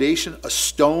foundation, a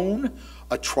stone,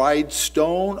 a tried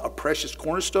stone, a precious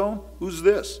cornerstone. Who's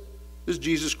this? This is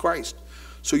Jesus Christ.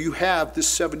 So you have this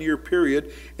 7-year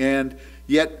period, and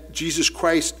yet Jesus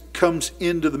Christ comes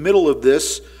into the middle of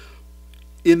this.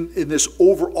 In this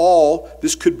overall,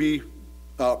 this could be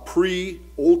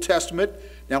pre-Old Testament.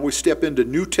 Now we step into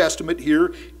New Testament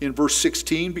here in verse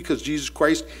 16, because Jesus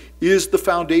Christ is the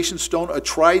foundation stone, a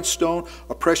tried stone,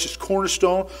 a precious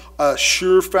cornerstone, a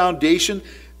sure foundation,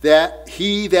 that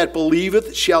he that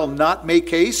believeth shall not make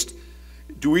haste.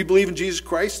 Do we believe in Jesus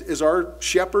Christ as our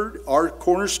shepherd, our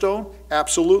cornerstone?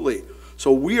 Absolutely.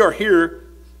 So we are here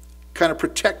kind of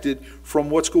protected from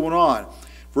what's going on.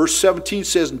 Verse 17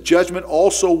 says, "In judgment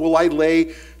also will I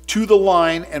lay to the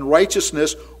line, and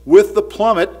righteousness with the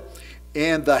plummet,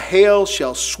 and the hail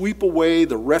shall sweep away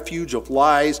the refuge of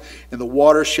lies, and the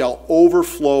water shall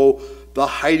overflow the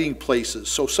hiding places."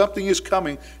 So something is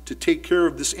coming to take care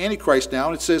of this Antichrist now.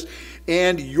 And it says,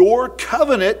 "And your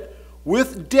covenant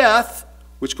with death,"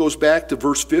 which goes back to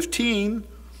verse 15,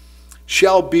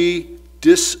 "shall be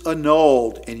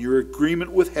disannulled, and your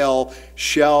agreement with hell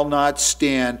shall not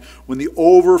stand when the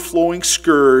overflowing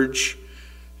scourge,"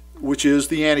 which is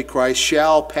the Antichrist,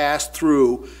 "shall pass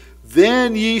through.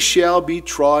 Then ye shall be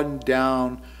trodden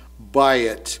down by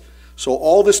it." So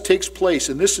all this takes place,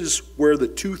 and this is where the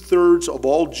 2/3 of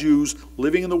all Jews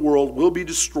living in the world will be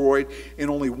destroyed,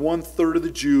 and only 1/3 of the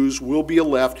Jews will be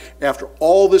left after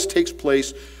all this takes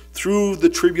place through the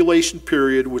tribulation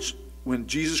period, which when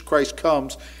Jesus Christ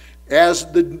comes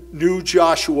as the new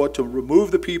Joshua to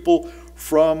remove the people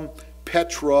from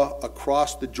Petra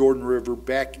across the Jordan River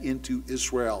back into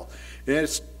Israel. And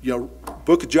it's,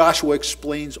 book of Joshua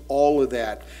explains all of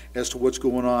that as to what's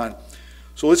going on.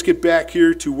 So let's get back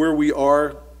here to where we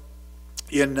are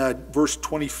in verse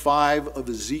 25 of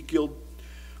Ezekiel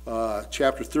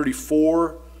chapter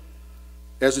 34.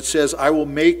 As it says, "I will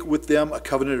make with them a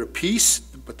covenant of peace,"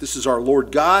 but this is our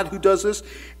Lord God who does this,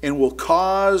 "and will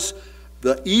cause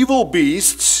the evil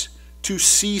beasts to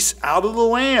cease out of the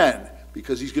land,"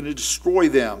 because he's going to destroy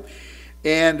them,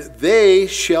 "and they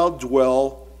shall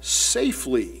dwell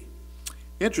safely."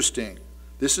 Interesting.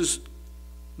 This is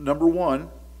number one,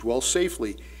 dwell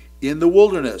safely in the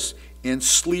wilderness and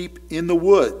sleep in the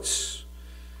woods.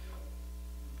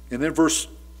 And then verse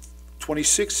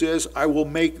 26 says, "I will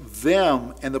make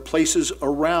them and the places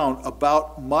around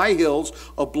about my hills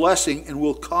a blessing, and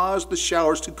will cause the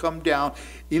showers to come down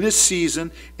in a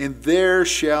season, and there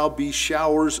shall be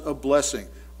showers of blessing."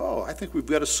 Oh, I think we've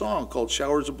got a song called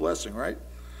 "Showers of Blessing," right?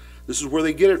 This is where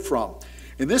they get it from.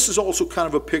 And this is also kind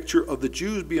of a picture of the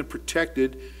Jews being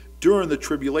protected during the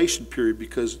tribulation period,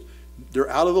 because they're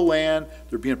out of the land,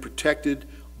 they're being protected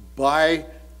by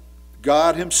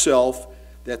God himself,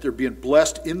 that they're being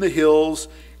blessed in the hills,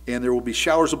 and there will be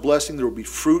showers of blessing, there will be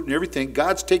fruit and everything.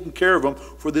 God's taking care of them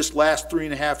for this last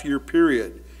 3.5-year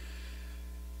period.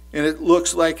 And it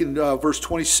looks like in verse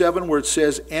 27 where it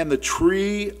says, "And the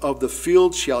tree of the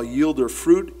field shall yield their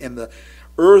fruit, and the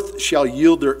earth shall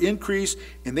yield their increase,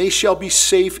 and they shall be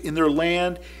safe in their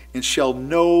land, and shall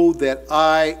know that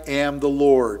I am the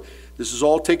Lord." This is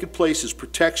all taking place as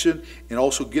protection and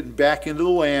also getting back into the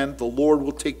land. The Lord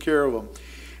will take care of them.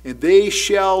 "And they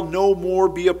shall no more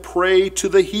be a prey to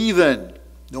the heathen."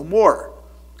 No more,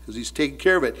 because he's taking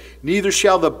care of it. "Neither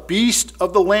shall the beast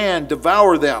of the land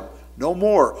devour them." No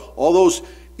more. All those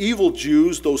evil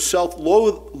Jews, those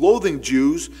self-loathing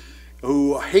Jews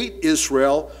who hate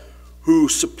Israel, who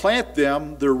supplant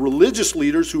them, their religious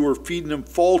leaders who are feeding them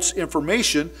false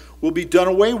information, will be done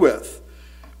away with.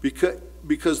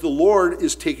 Because the Lord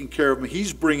is taking care of them.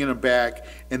 He's bringing them back,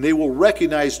 and they will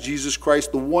recognize Jesus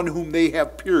Christ, the one whom they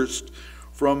have pierced,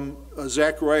 from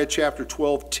Zechariah chapter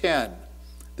 12:10.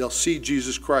 They'll see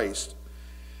Jesus Christ.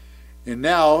 And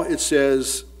now it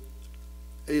says,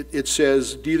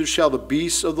 "Neither shall the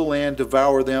beasts of the land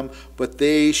devour them, but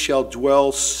they shall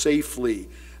dwell safely."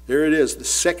 There it is, the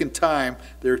second time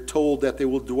they're told that they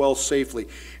will dwell safely.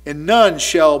 "And none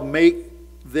shall make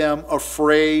them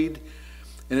afraid."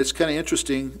 And it's kind of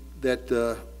interesting that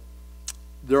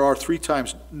there are 3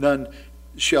 times "none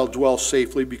shall dwell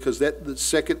safely," because the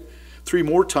second 3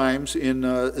 more times in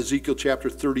Ezekiel chapter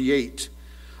 38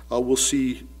 we'll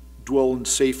see dwelling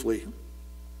safely.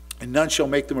 "And none shall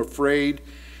make them afraid.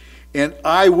 And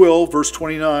I will," verse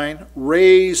 29,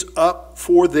 "raise up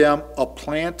for them a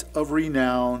plant of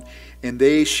renown, and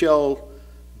they shall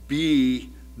be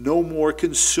no more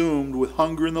consumed with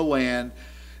hunger in the land,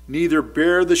 neither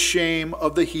bear the shame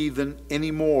of the heathen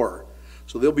anymore."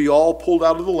 So they'll be all pulled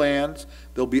out of the land.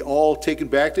 They'll be all taken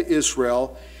back to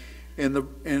Israel. And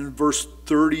verse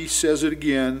 30 says it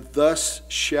again, "Thus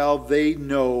shall they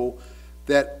know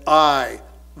that I,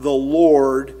 the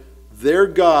Lord, their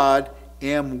God,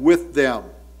 am with them."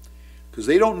 Because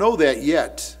they don't know that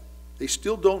yet. They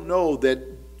still don't know that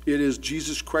it is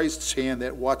Jesus Christ's hand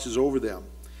that watches over them.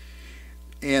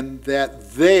 "And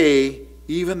that they,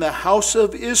 even the house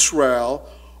of Israel,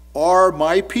 are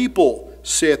my people,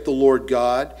 saith the Lord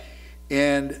God.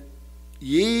 And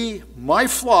ye, my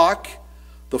flock,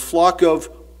 the flock of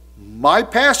my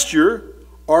pasture,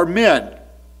 are men.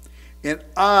 And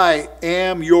I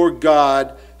am your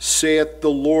God, saith the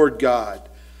Lord God."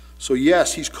 So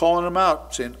yes, he's calling them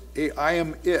out, saying, "Hey, I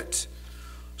am it."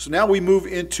 So now we move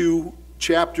into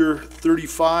chapter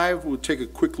 35. We'll take a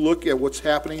quick look at what's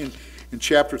happening in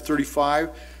chapter 35,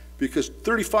 because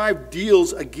 35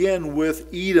 deals again with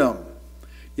Edom.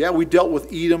 Yeah, we dealt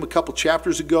with Edom a couple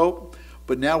chapters ago,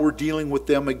 but now we're dealing with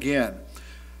them again.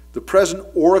 The present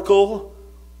oracle,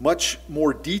 much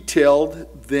more detailed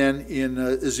than in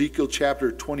Ezekiel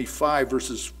chapter 25,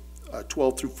 verses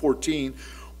 12 through 14,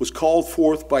 was called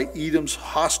forth by Edom's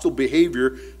hostile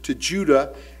behavior to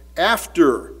Judah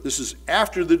after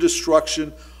the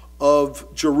destruction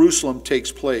of Jerusalem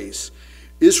takes place.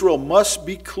 Israel must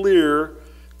be cleared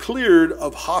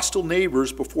of hostile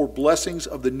neighbors before blessings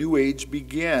of the new age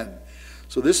begin.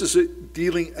 So this is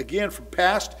dealing again from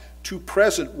past to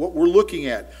present, what we're looking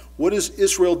at. What is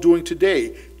Israel doing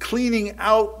today? Cleaning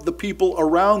out the people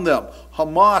around them.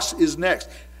 Hamas is next.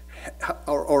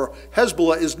 Or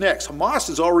Hezbollah is next. Hamas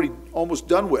is already almost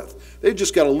done with. They've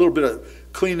just got a little bit of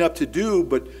cleaning up to do,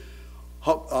 but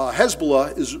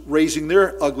Hezbollah is raising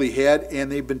their ugly head,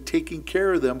 and they've been taking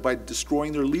care of them by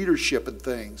destroying their leadership and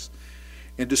things,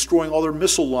 and destroying all their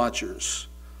missile launchers.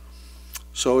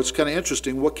 So it's kind of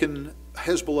interesting. What can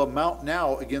Hezbollah mount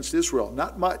now against Israel?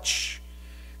 Not much.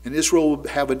 And Israel will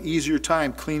have an easier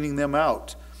time cleaning them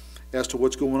out as to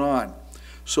what's going on.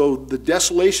 So the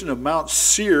desolation of Mount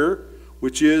Seir,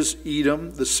 which is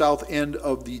Edom, the south end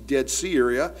of the Dead Sea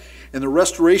area, and the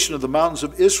restoration of the mountains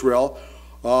of Israel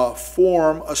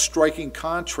form a striking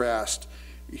contrast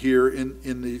here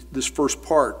in this first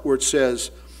part, where it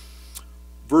says,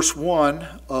 verse 1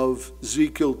 of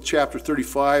Ezekiel chapter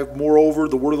 35, "Moreover,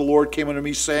 the word of the Lord came unto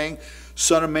me, saying,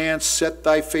 Son of man, set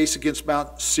thy face against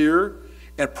Mount Seir,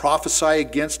 and prophesy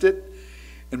against it."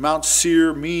 And Mount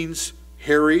Seir means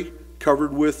hairy,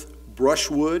 covered with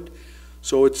brushwood.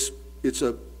 So it's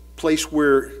a place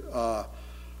where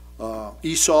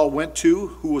Esau went to,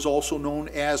 who was also known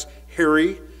as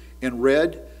hairy and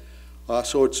red.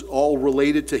 So it's all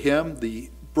related to him, the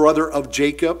brother of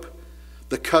Jacob,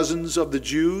 the cousins of the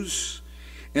Jews.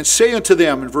 "And say unto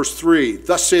them," in verse 3,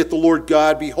 "Thus saith the Lord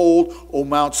God, Behold, O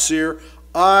Mount Seir,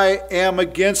 I am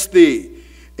against thee,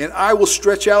 and I will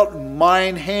stretch out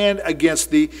mine hand against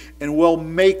thee, and will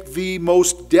make thee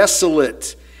most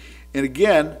desolate." And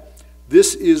again,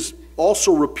 this is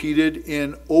also repeated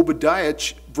in Obadiah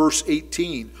verse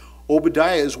 18.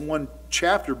 Obadiah is one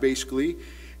chapter basically,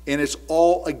 and it's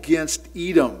all against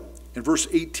Edom. And verse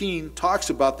 18 talks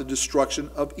about the destruction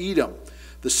of Edom,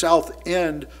 the south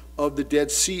end of the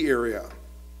Dead Sea area.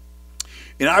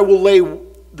 "And I will lay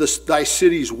thy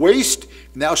cities waste,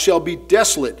 and thou shalt be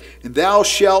desolate, and thou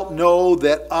shalt know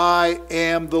that I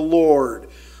am the Lord."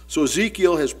 So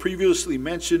Ezekiel has previously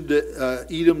mentioned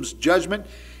Edom's judgment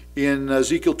in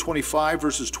Ezekiel 25,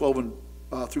 verses 12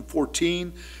 through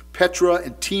 14. Petra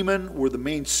and Teman were the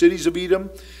main cities of Edom.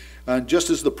 And just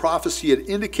as the prophecy had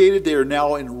indicated, they are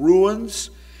now in ruins,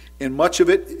 and much of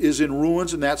it is in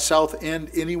ruins in that south end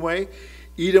anyway.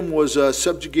 Edom was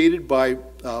subjugated by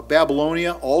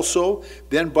Babylonia also,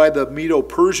 then by the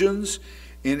Medo-Persians.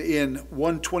 And in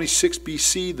 126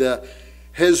 BC, the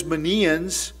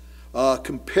Hasmoneans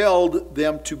compelled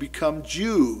them to become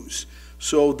Jews.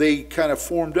 So they kind of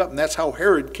formed up, and that's how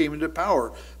Herod came into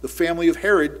power. The family of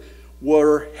Herod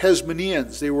were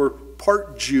Hasmoneans. They were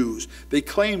part Jews. They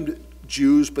claimed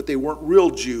Jews, but they weren't real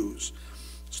Jews.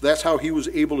 So that's how he was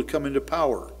able to come into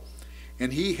power.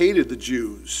 And he hated the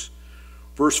Jews.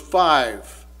 Verse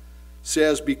 5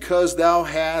 says, "Because thou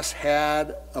hast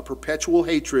had a perpetual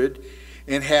hatred,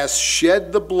 and hast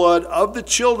shed the blood of the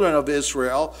children of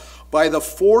Israel by the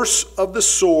force of the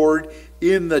sword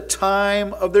in the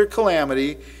time of their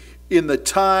calamity, in the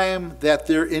time that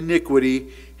their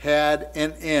iniquity had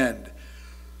an end."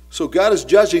 So God is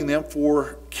judging them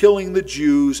for killing the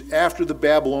Jews after the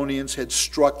Babylonians had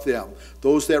struck them.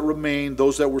 Those that remained,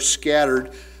 those that were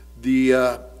scattered,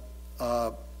 the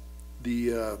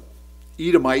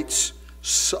Edomites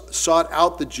sought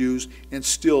out the Jews and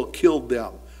still killed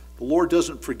them. The Lord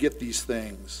doesn't forget these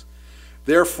things.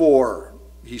 "Therefore,"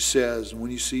 he says, and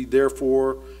when you see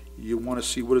 "therefore," you want to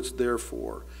see what it's there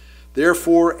for.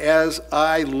 "Therefore, as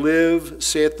I live,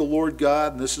 saith the Lord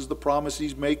God," and this is the promise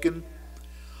he's making,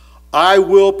 "I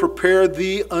will prepare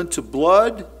thee unto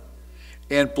blood,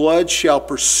 and blood shall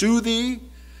pursue thee,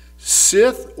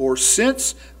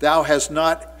 since thou hast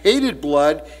not hated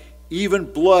blood, even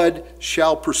blood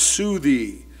shall pursue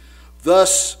thee.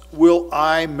 Thus will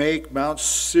I make Mount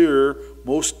Seir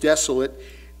most desolate,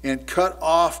 and cut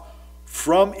off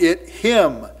from it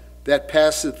him that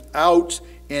passeth out,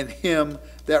 and him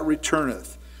that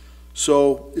returneth."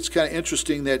 So it's kind of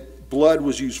interesting that blood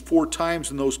was used 4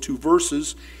 times in those 2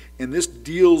 verses, and this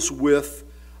deals with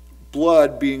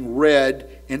blood being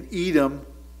red, and Edom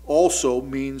also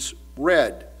means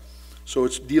red. So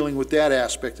it's dealing with that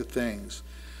aspect of things.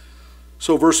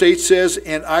 So verse 8 says,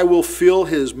 and I will fill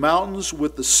his mountains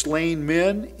with the slain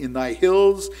men in thy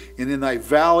hills and in thy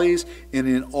valleys and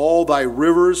in all thy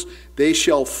rivers. They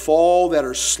shall fall that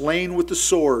are slain with the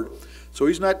sword. So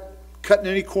he's not cutting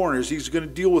any corners. He's going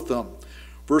to deal with them.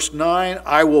 Verse 9,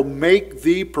 I will make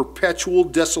thee perpetual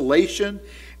desolation,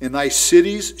 and thy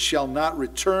cities shall not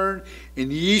return,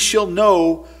 and ye shall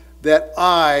know that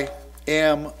I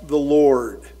am the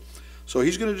Lord. So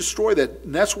he's going to destroy that.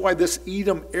 And that's why this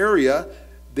Edom area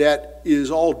that is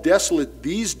all desolate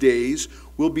these days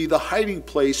will be the hiding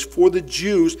place for the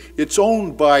Jews. It's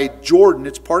owned by Jordan.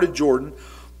 It's part of Jordan.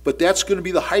 But that's going to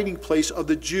be the hiding place of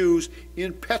the Jews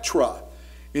in Petra,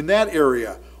 in that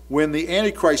area. When the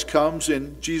Antichrist comes,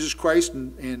 and Jesus Christ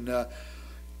in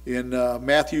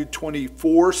Matthew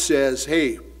 24 says,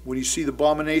 hey, when you see the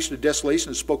abomination of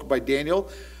desolation as spoken by Daniel,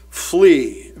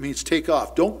 flee. It means take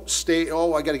off. Don't stay,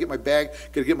 oh, I got to get my bag,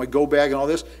 got to get my go bag and all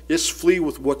this. Just flee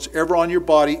with whatever on your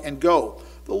body and go.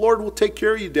 The Lord will take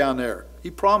care of you down there.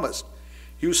 He promised.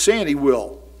 He was saying he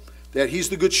will. That he's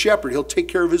the good shepherd. He'll take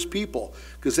care of his people.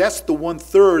 Because that's the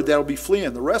 1/3 that'll be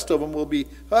fleeing. The rest of them will be,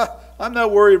 I'm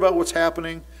not worried about what's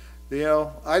happening. You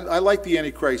know, I like the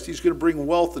Antichrist. He's going to bring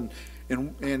wealth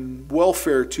and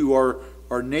welfare to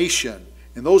our nation.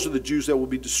 And those are the Jews that will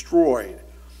be destroyed.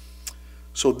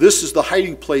 So this is the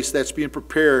hiding place that's being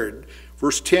prepared.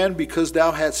 Verse 10, because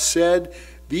thou hast said,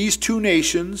 these two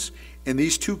nations and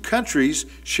these two countries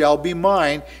shall be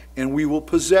mine, and we will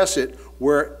possess it,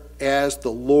 whereas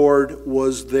the Lord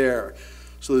was there.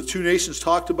 So the two nations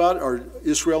talked about are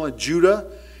Israel and Judah.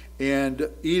 And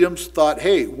Edom's thought,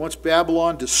 hey, once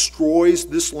Babylon destroys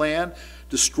this land,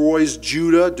 destroys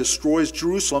Judah, destroys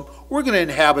Jerusalem, we're going to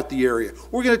inhabit the area.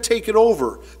 We're going to take it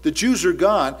over. The Jews are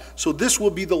gone, so this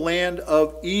will be the land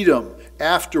of Edom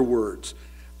afterwards.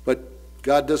 But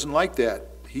God doesn't like that.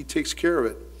 He takes care of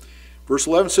it. Verse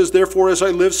 11 says, therefore, as I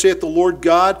live, saith the Lord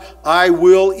God, I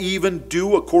will even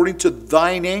do according to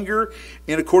thine anger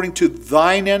and according to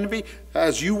thine envy.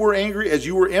 As you were angry, as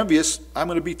you were envious, I'm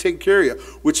going to be taking care of you.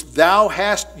 Which thou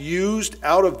hast used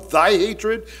out of thy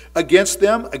hatred against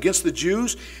them, against the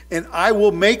Jews. And I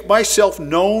will make myself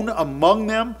known among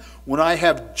them when I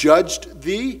have judged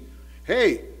thee.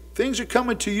 Hey, things are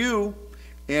coming to you,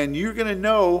 and you're going to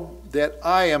know that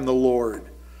I am the Lord.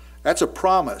 That's a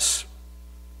promise.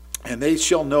 And they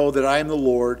shall know that I am the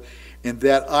Lord, and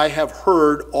that I have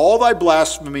heard all thy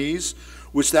blasphemies,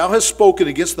 which thou hast spoken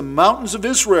against the mountains of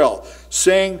Israel,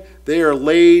 saying, they are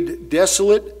laid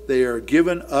desolate, they are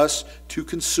given us to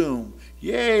consume.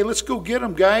 Yay, let's go get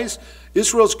them, guys.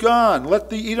 Israel's gone. Let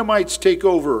the Edomites take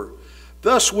over.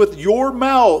 Thus with your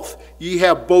mouth ye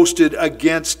have boasted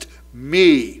against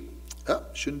me. Oh,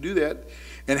 shouldn't do that.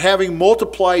 And having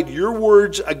multiplied your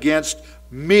words against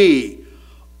me,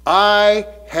 I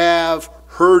have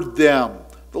heard them.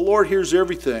 The Lord hears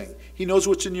everything. He knows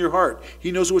what's in your heart.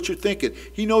 He knows what you're thinking.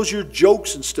 He knows your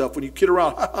jokes and stuff when you kid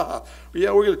around.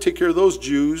 Yeah, we're going to take care of those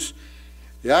Jews.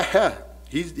 Yeah,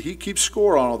 he keeps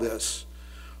score on all this.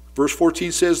 Verse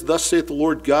 14 says, thus saith the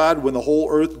Lord God, when the whole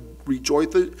earth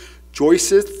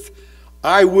rejoiceth,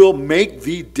 I will make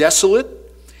thee desolate,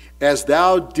 as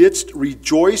thou didst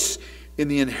rejoice in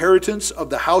the inheritance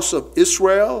of the house of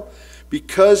Israel.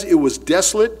 Because it was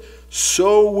desolate,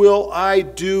 so will I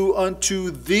do unto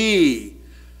thee.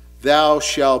 Thou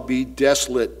shalt be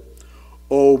desolate,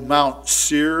 O Mount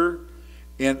Seir,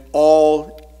 and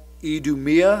all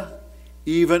Idumea,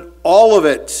 even all of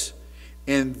it.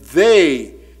 And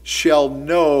they shall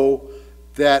know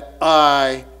that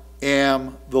I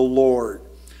am the Lord.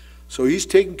 So he's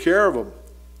taking care of them.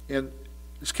 And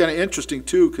it's kind of interesting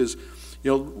too, because,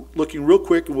 looking real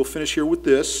quick, and we'll finish here with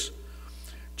this.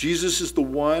 Jesus is the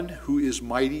one who is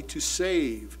mighty to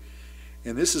save.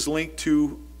 And this is linked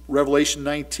to Revelation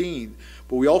 19.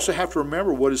 But we also have to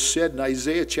remember what is said in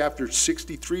Isaiah chapter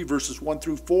 63, verses 1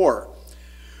 through 4.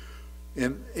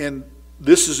 And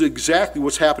this is exactly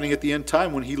what's happening at the end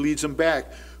time when he leads them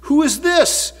back. Who is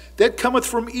this that cometh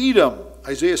from Edom?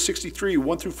 Isaiah 63,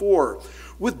 1 through 4.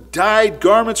 With dyed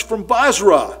garments from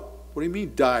Basra. What do you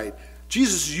mean dyed?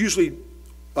 Jesus is usually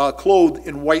clothed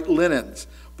in white linens.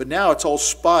 But now it's all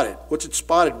spotted. What's it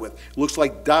spotted with? It looks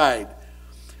like dyed.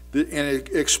 And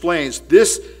it explains,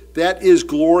 that is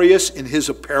glorious in his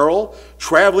apparel,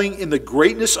 traveling in the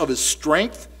greatness of his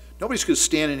strength. Nobody's going to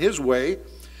stand in his way.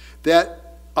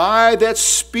 That I that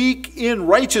speak in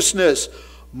righteousness,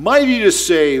 mighty to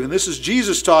save. And this is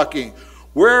Jesus talking.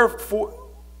 Wherefore,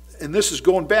 and this is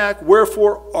going back,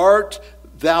 wherefore art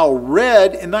thou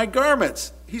red in thy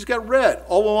garments? He's got red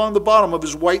all along the bottom of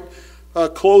his white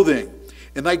clothing.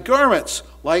 And thy garments,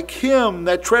 like him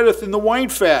that treadeth in the wine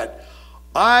fat.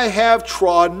 I have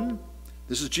trodden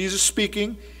This is Jesus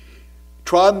speaking.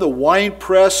 Trodden the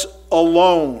winepress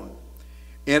alone,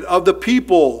 and of the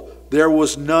people there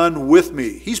was none with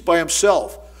me. He's by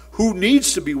himself. Who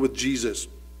needs to be with Jesus?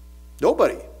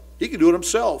 Nobody. He can do it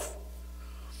himself.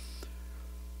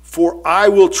 For I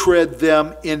will tread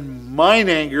them in mine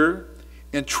anger,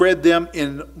 and tread them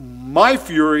in my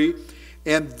fury,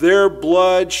 and their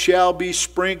blood shall be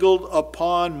sprinkled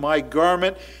upon my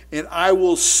garment, and I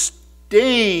will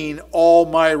stain all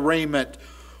my raiment.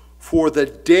 For the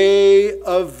day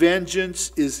of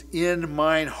vengeance is in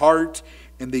mine heart,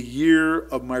 and the year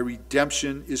of my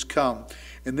redemption is come.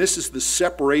 And this is the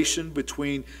separation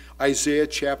between Isaiah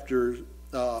chapter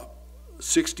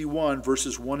 61,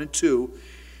 verses 1 and 2.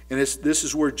 And this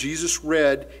is where Jesus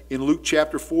read in Luke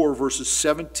chapter 4, verses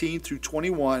 17 through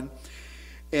 21,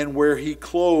 and where he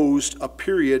closed a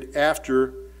period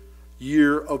after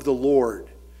year of the Lord,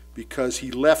 because he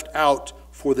left out,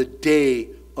 for the day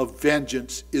of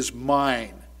vengeance is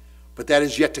mine. But that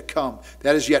is yet to come.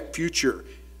 That is yet future.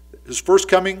 His first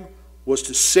coming was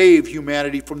to save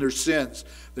humanity from their sins.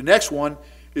 The next one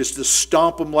is to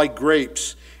stomp them like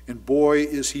grapes. And boy,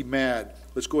 is he mad.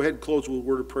 Let's go ahead and close with a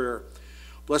word of prayer.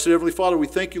 Blessed Heavenly Father, we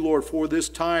thank you, Lord, for this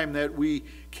time that we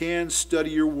can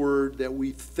study your word, that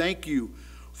we thank you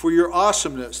for your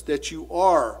awesomeness, that you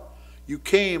are. You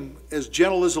came as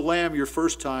gentle as a lamb your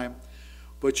first time,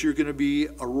 but you're going to be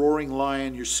a roaring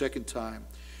lion your second time.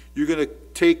 You're going to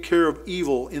take care of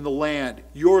evil in the land,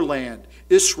 your land,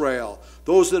 Israel.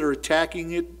 Those that are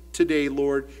attacking it today,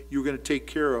 Lord, you're going to take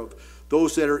care of.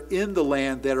 Those that are in the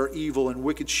land that are evil and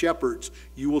wicked shepherds,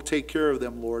 you will take care of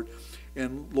them, Lord.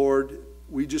 And Lord,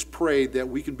 we just pray that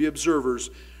we can be observers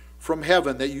from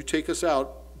heaven, that you take us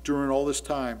out during all this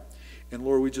time. And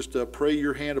Lord, we just pray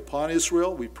your hand upon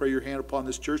Israel. We pray your hand upon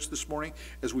this church this morning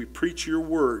as we preach your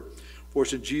word. For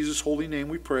us in Jesus' holy name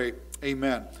we pray.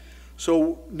 Amen.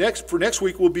 So for next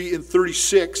week we'll be in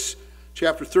 36,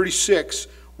 chapter 36,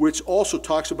 which also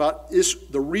talks about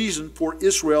the reason for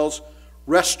Israel's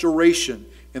restoration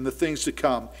and the things to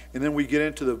come. And then we get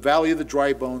into the valley of the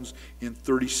dry bones in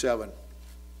 37.